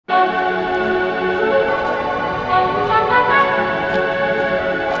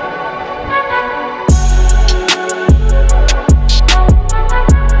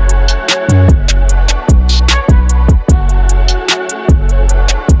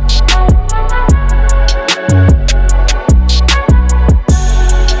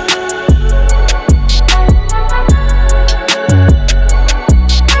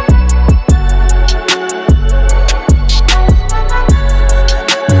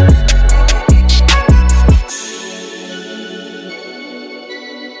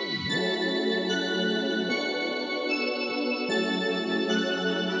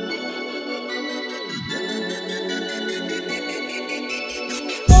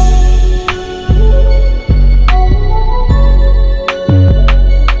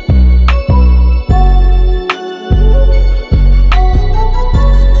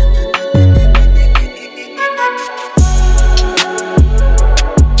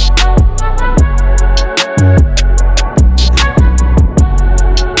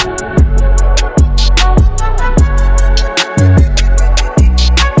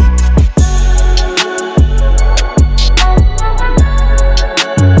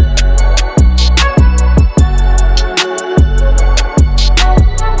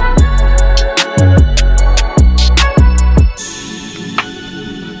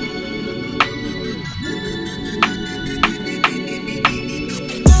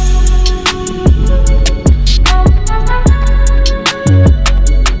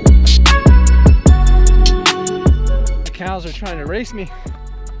trying to race me.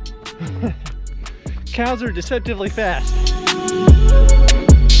 Cows are deceptively fast.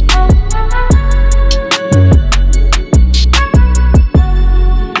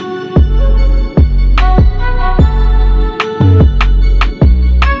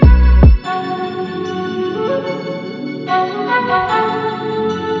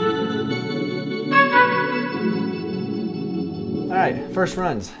 Alright, first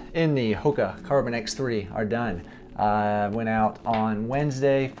runs in the Hoka Carbon X3 are done. Went out on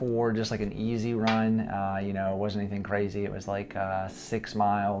Wednesday for just like an easy run. You know, it wasn't anything crazy. It was like 6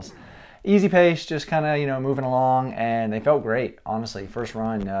 miles. Easy pace, just kind of, you know, moving along, and they felt great, honestly. First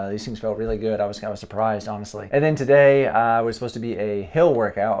run, these things felt really good. I was surprised, honestly. And then today was supposed to be a hill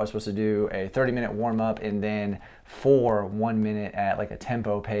workout. I was supposed to do a 30-minute warm-up and then 4 1 minute at like a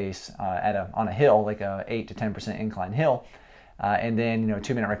tempo pace on a hill, like a 8 to 10% incline hill. And then, you know,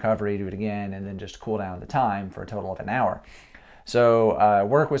 2-minute recovery, do it again, and then just cool down the time for a total of an hour. So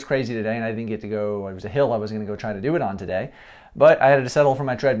work was crazy today, and I didn't get to go. It was a hill I was going to go try to do it on today, but I had to settle for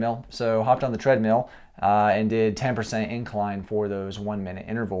my treadmill. So hopped on the treadmill and did 10% incline for those 1 minute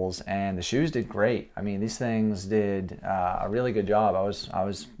intervals, and the shoes did great. I mean, these things did a really good job. I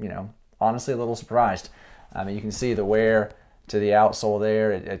was, you know, honestly a little surprised. I mean, you can see the wear to the outsole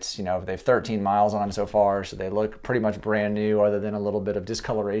there. It's, you know, they've 13 miles on them so far, so they look pretty much brand new other than a little bit of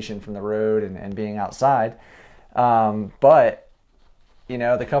discoloration from the road and being outside. But, you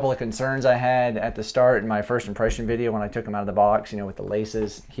know, the couple of concerns I had at the start in my first impression video when I took them out of the box, you know, with the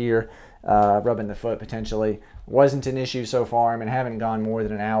laces here, rubbing the foot potentially, wasn't an issue so far. I mean, I haven't gone more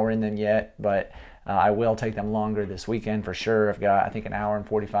than an hour in them yet, but I will take them longer this weekend for sure. I've got, I think, an hour and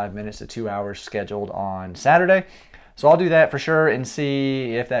 45 minutes to 2 hours scheduled on Saturday. So I'll do that for sure and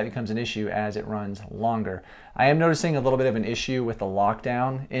see if that becomes an issue as it runs longer. I am noticing a little bit of an issue with the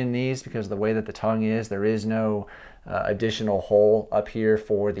lockdown in these because of the way that the tongue is. There is no additional hole up here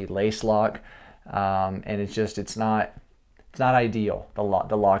for the lace lock, and it's not ideal, the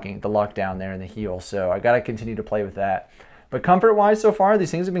lockdown there in the heel. So I got to continue to play with that. But comfort-wise, so far, these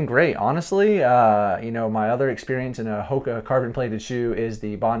things have been great. Honestly, you know, my other experience in a Hoka carbon-plated shoe is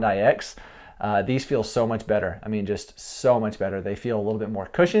the Bondi X. These feel so much better. I mean, just so much better. They feel a little bit more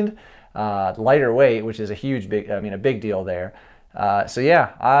cushioned, lighter weight, which is a big deal there. So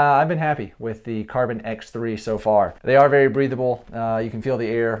yeah, I've been happy with the Carbon X3 so far. They are very breathable. You can feel the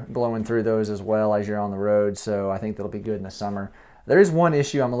air blowing through those as well as you're on the road. So I think that'll be good in the summer. There is one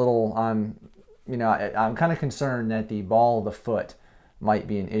issue I'm kind of concerned that the ball of the foot might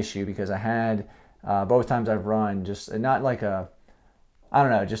be an issue because I had both times I've run just not like a, I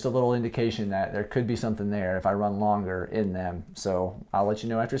don't know, just a little indication that there could be something there if I run longer in them. So I'll let you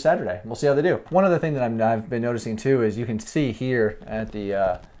know after Saturday. We'll see how they do. One other thing that I've been noticing too is you can see here at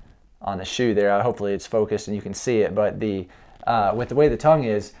the on the shoe there. Hopefully it's focused and you can see it. But the with the way the tongue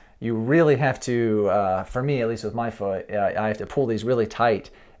is, you really have to, for me at least with my foot, I have to pull these really tight.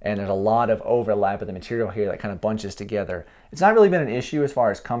 And there's a lot of overlap of the material here that kind of bunches together. It's not really been an issue as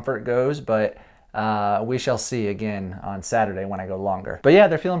far as comfort goes, but we shall see again on Saturday when I go longer. But yeah,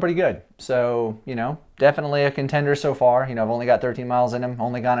 they're feeling pretty good. So, you know, definitely a contender so far. You know, I've only got 13 miles in them,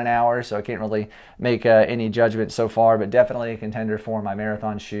 only gone an hour, so I can't really make any judgment so far, but definitely a contender for my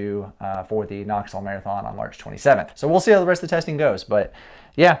marathon shoe for the Knoxville Marathon on March 27th. So we'll see how the rest of the testing goes, but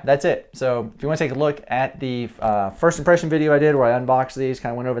yeah, that's it. So if you want to take a look at the first impression video I did where I unboxed these,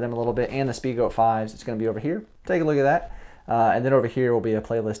 kind of went over them a little bit, and the Speedgoat 5s, it's going to be over here. Take a look at that. And then over here will be a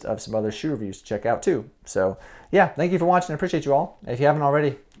playlist of some other shoe reviews to check out too. So yeah, thank you for watching. I appreciate you all. If you haven't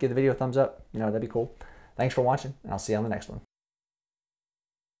already, give the video a thumbs up. You know, that'd be cool. Thanks for watching, and I'll see you on the next one.